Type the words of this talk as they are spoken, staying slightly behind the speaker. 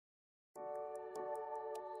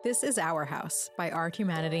This is Our House by Art,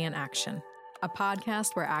 Humanity, and Action, a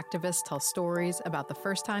podcast where activists tell stories about the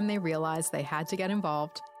first time they realized they had to get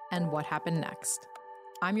involved and what happened next.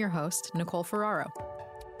 I'm your host, Nicole Ferraro.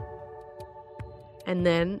 And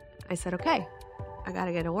then I said, okay, I got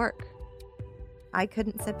to get to work. I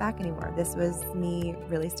couldn't sit back anymore. This was me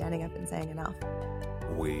really standing up and saying enough.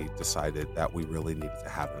 We decided that we really needed to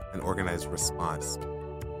have an organized response.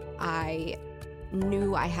 I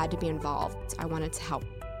knew I had to be involved. I wanted to help.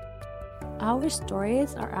 Our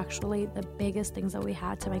stories are actually the biggest things that we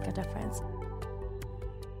had to make a difference.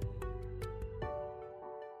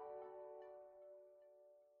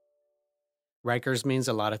 Rikers means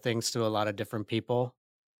a lot of things to a lot of different people.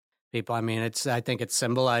 I think it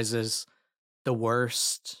symbolizes the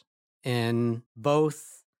worst in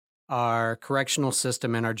both our correctional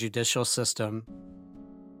system and our judicial system.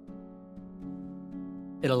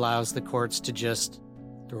 It allows the courts to just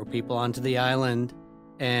throw people onto the island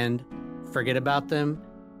and forget about them.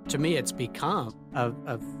 To me, it's become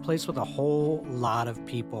a place with a whole lot of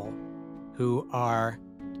people who are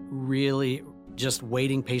really just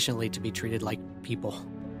waiting patiently to be treated like people.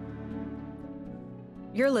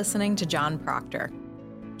 You're listening to John Proctor.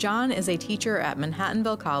 John is a teacher at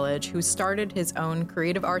Manhattanville College who started his own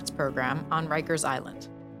creative arts program on Rikers Island.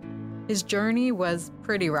 His journey was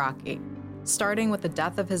pretty rocky, starting with the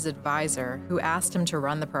death of his advisor who asked him to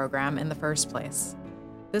run the program in the first place.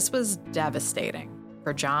 This was devastating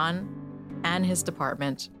for John and his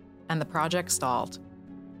department, and the project stalled.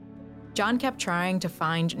 John kept trying to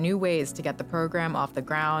find new ways to get the program off the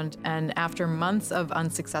ground, and after months of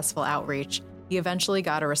unsuccessful outreach, he eventually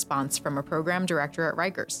got a response from a program director at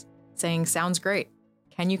Rikers saying, "Sounds great.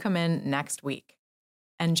 Can you come in next week?"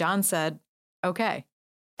 And John said, "Okay."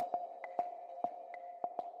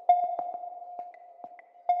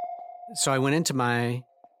 So I went into my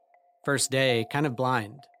first day kind of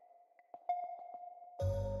blind.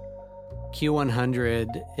 Q100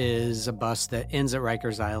 is a bus that ends at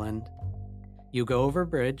Rikers Island. You go over a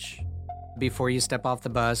bridge. Before you step off the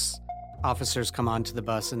bus, officers come onto the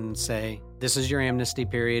bus and say, "This is your amnesty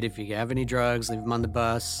period. If you have any drugs, leave them on the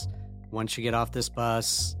bus. Once you get off this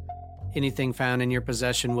bus, anything found in your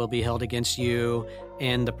possession will be held against you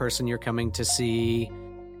and the person you're coming to see."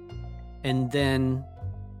 And then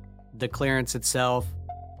the clearance itself,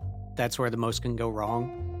 that's where the most can go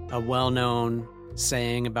wrong. A well-known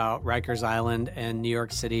saying about Rikers Island and New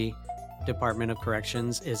York City Department of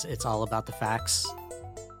Corrections is it's all about the facts.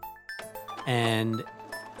 And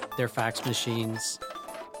their fax machines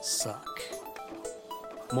suck.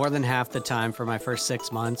 More than half the time for my first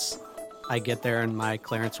 6 months, I get there and my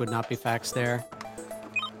clearance would not be faxed there.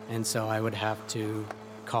 And so I would have to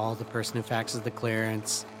call the person who faxes the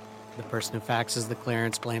clearance. The person who faxes the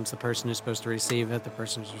clearance blames the person who's supposed to receive it. The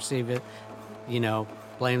person who's received it,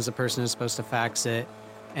 blames the person who's supposed to fax it.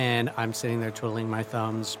 And I'm sitting there twiddling my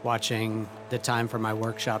thumbs, watching the time for my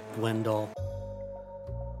workshop dwindle.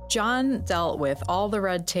 John dealt with all the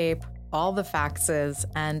red tape, all the faxes,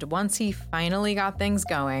 and once he finally got things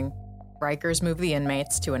going, Rikers moved the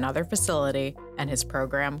inmates to another facility and his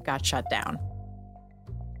program got shut down.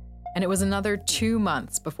 And it was another 2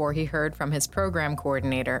 months before he heard from his program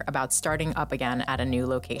coordinator about starting up again at a new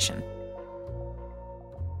location.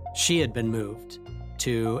 She had been moved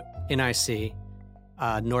to NIC,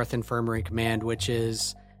 North Infirmary Command, which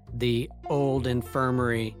is the old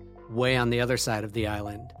infirmary way on the other side of the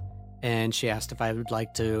island. And she asked if I would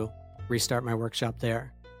like to restart my workshop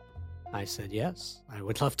there. I said, yes, I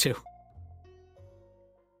would love to.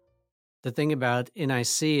 The thing about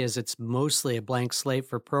NIC is it's mostly a blank slate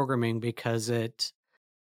for programming because it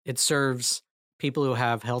serves people who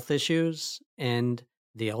have health issues and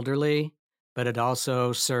the elderly, but it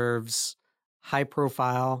also serves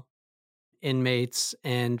high-profile inmates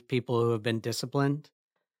and people who have been disciplined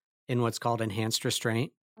in what's called enhanced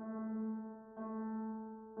restraint.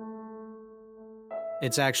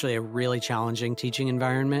 It's actually a really challenging teaching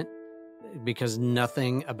environment because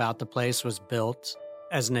nothing about the place was built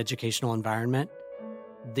as an educational environment.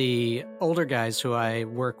 The older guys who I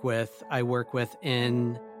work with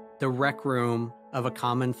in the rec room of a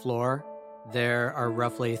common floor. There are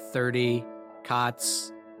roughly 30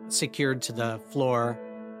 cots secured to the floor,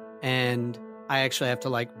 and I actually have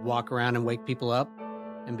to walk around and wake people up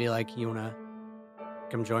and be like, "You wanna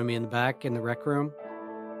come join me in the back in the rec room?"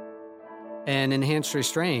 And enhanced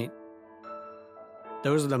restraint,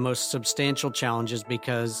 those are the most substantial challenges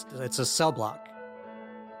because it's a cell block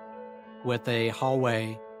with a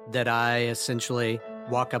hallway that I essentially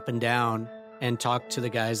walk up and down and talk to the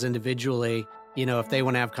guys individually. If they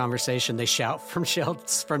want to have conversation, they shout from cell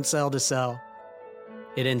to cell.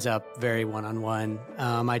 it ends up very one-on-one.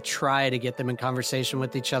 I try to get them in conversation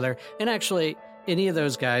with each other. And actually, any of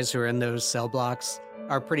those guys who are in those cell blocks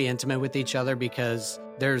are pretty intimate with each other because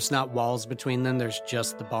there's not walls between them. There's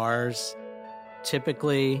just the bars.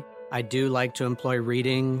 Typically, I do like to employ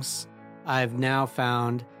readings. I've now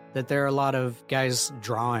found that there are a lot of guys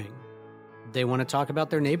drawing. They want to talk about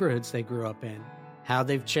their neighborhoods they grew up in, how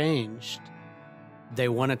they've changed. They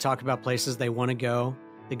want to talk about places they want to go.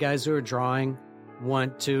 The guys who are drawing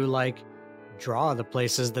want to draw the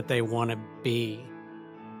places that they want to be.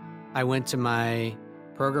 I went to my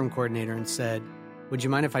program coordinator and said, would you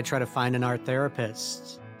mind if I try to find an art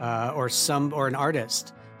therapist or an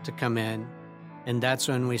artist to come in? And that's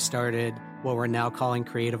when we started what we're now calling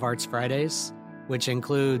Creative Arts Fridays, which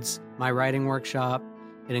includes my writing workshop,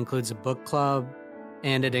 it includes a book club,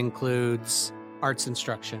 and it includes arts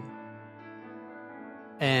instruction.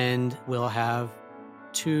 And we'll have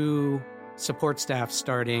 2 support staff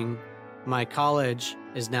starting. My college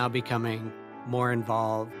is now becoming more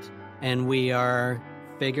involved, and we are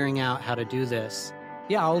figuring out how to do this.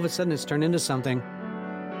 Yeah, all of a sudden it's turned into something.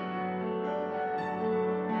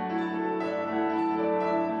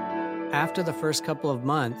 After the first couple of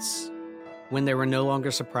months, when they were no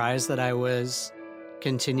longer surprised that I was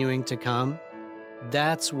continuing to come,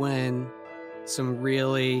 that's when some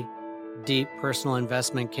really deep personal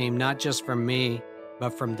investment came, not just from me, but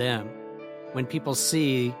from them. When people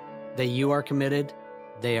see that you are committed,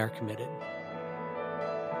 they are committed.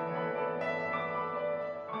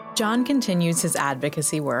 John continues his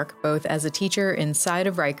advocacy work both as a teacher inside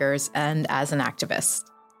of Rikers and as an activist.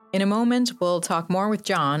 In a moment, we'll talk more with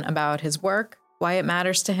John about his work, why it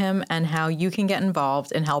matters to him, and how you can get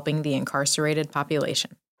involved in helping the incarcerated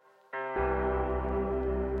population.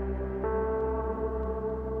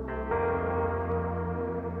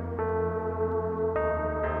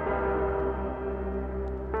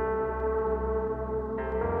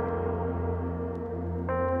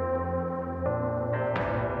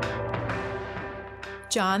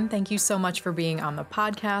 John, thank you so much for being on the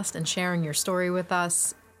podcast and sharing your story with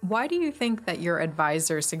us. Why do you think that your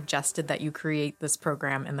advisor suggested that you create this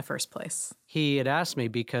program in the first place? He had asked me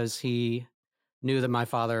because he knew that my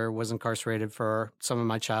father was incarcerated for some of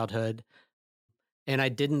my childhood. And I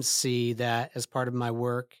didn't see that as part of my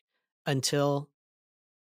work until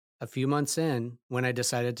a few months in when I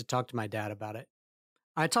decided to talk to my dad about it.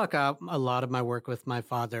 I talk out a lot of my work with my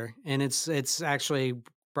father, and it's actually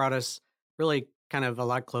brought us really kind of a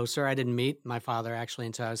lot closer. I didn't meet my father actually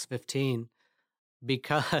until I was 15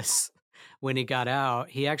 because when he got out,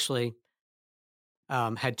 he actually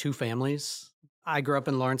had 2 families. I grew up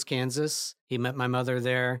in Lawrence, Kansas. He met my mother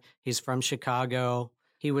there. He's from Chicago.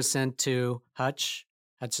 He was sent to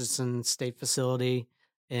Hutchinson State Facility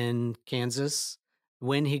in Kansas.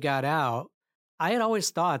 When he got out, I had always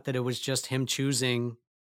thought that it was just him choosing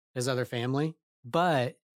his other family.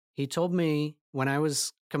 But he told me when I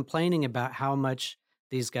was complaining about how much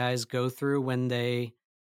these guys go through when they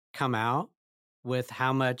come out, with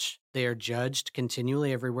how much they are judged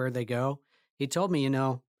continually everywhere they go, he told me,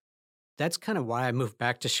 that's kind of why I moved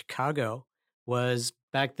back to Chicago. Was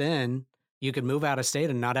back then you could move out of state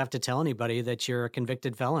and not have to tell anybody that you're a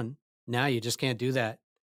convicted felon. Now you just can't do that.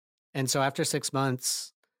 And so after 6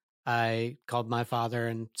 months, I called my father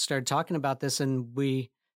and started talking about this, and we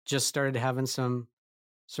just started having some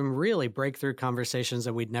really breakthrough conversations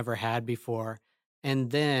that we'd never had before. And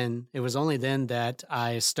then it was only then that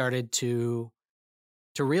I started to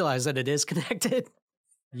realize that it is connected.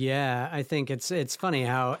 Yeah, I think it's funny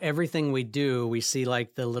how everything we do, we see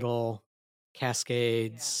like the little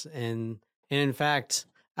cascades. Yeah. And in fact,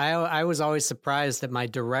 I was always surprised that my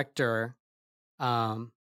director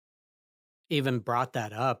even brought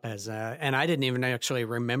that up and I didn't even actually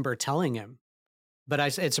remember telling him.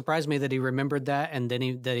 But it surprised me that he remembered that, and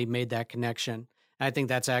then that he made that connection. And I think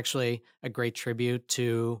that's actually a great tribute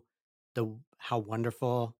to how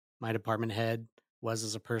wonderful my department head was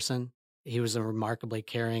as a person. He was a remarkably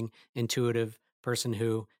caring, intuitive person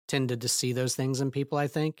who tended to see those things in people, I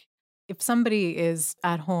think. If somebody is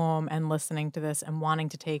at home and listening to this and wanting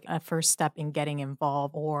to take a first step in getting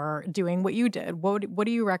involved or doing what you did, what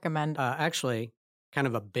do you recommend? Actually, kind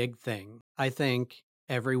of a big thing. I think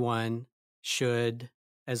everyone should,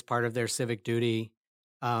 as part of their civic duty,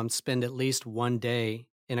 spend at least one day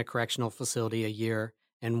in a correctional facility a year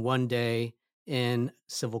and one day in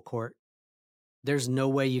civil court. There's no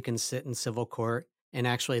way you can sit in civil court and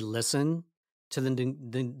actually listen to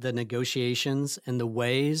the negotiations and the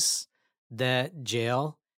ways that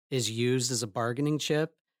jail is used as a bargaining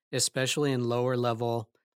chip, especially in lower level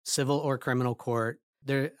civil or criminal court.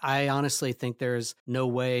 I honestly think there's no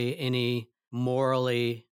way any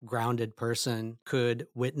morally grounded person could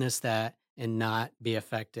witness that and not be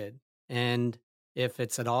affected. And if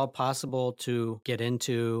it's at all possible to get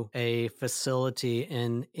into a facility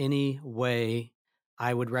in any way,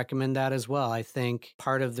 I would recommend that as well. I think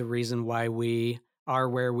part of the reason why we are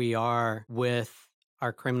where we are with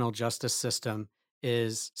our criminal justice system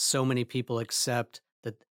is so many people accept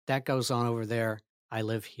that goes on over there. I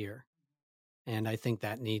live here. And I think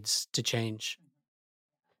that needs to change.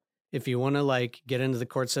 If you want to get into the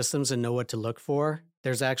court systems and know what to look for,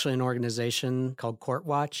 there's actually an organization called Court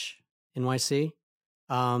Watch NYC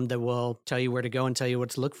that will tell you where to go and tell you what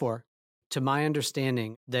to look for. To my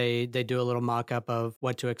understanding, they do a little mock-up of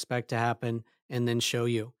what to expect to happen and then show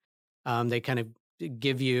you. They kind of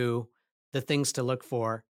give you the things to look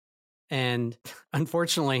for and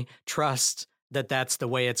unfortunately trust that that's the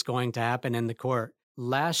way it's going to happen in the court.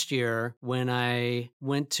 Last year, when I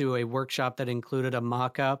went to a workshop that included a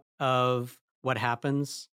mock-up of what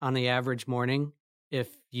happens on the average morning, if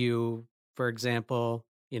you, for example,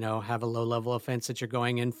 have a low-level offense that you're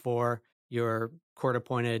going in for, your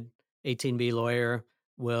court-appointed 18B lawyer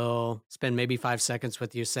will spend maybe 5 seconds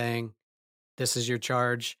with you saying, this is your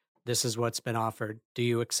charge, this is what's been offered. Do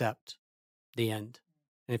you accept? The end.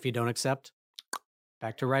 And if you don't accept,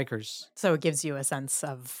 back to Rikers. So it gives you a sense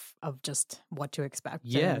of just what to expect.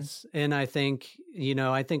 Yes. And I think,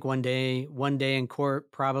 one day in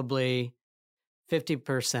court, probably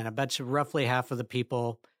 50%, I bet you roughly half of the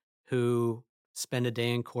people who spend a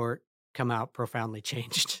day in court come out profoundly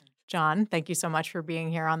changed. John, thank you so much for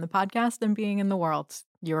being here on the podcast and being in the world.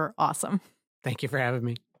 You're awesome. Thank you for having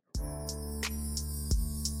me.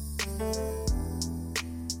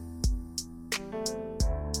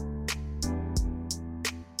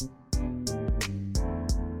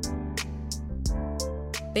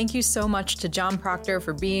 Thank you so much to John Proctor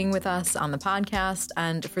for being with us on the podcast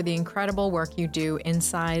and for the incredible work you do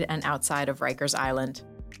inside and outside of Rikers Island.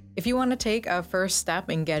 If you want to take a first step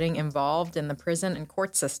in getting involved in the prison and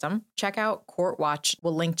court system, check out Court Watch.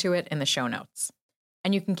 We'll link to it in the show notes.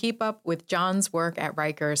 And you can keep up with John's work at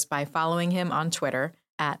Rikers by following him on Twitter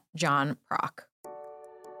at John Proc.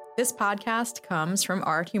 This podcast comes from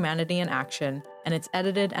Art, Humanity, and Action, and it's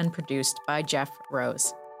edited and produced by Jeff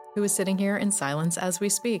Rose, who is sitting here in silence as we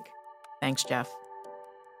speak. Thanks, Jeff.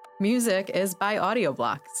 Music is by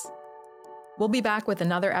Audioblocks. We'll be back with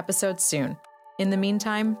another episode soon. In the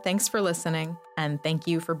meantime, thanks for listening, and thank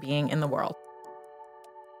you for being in the world.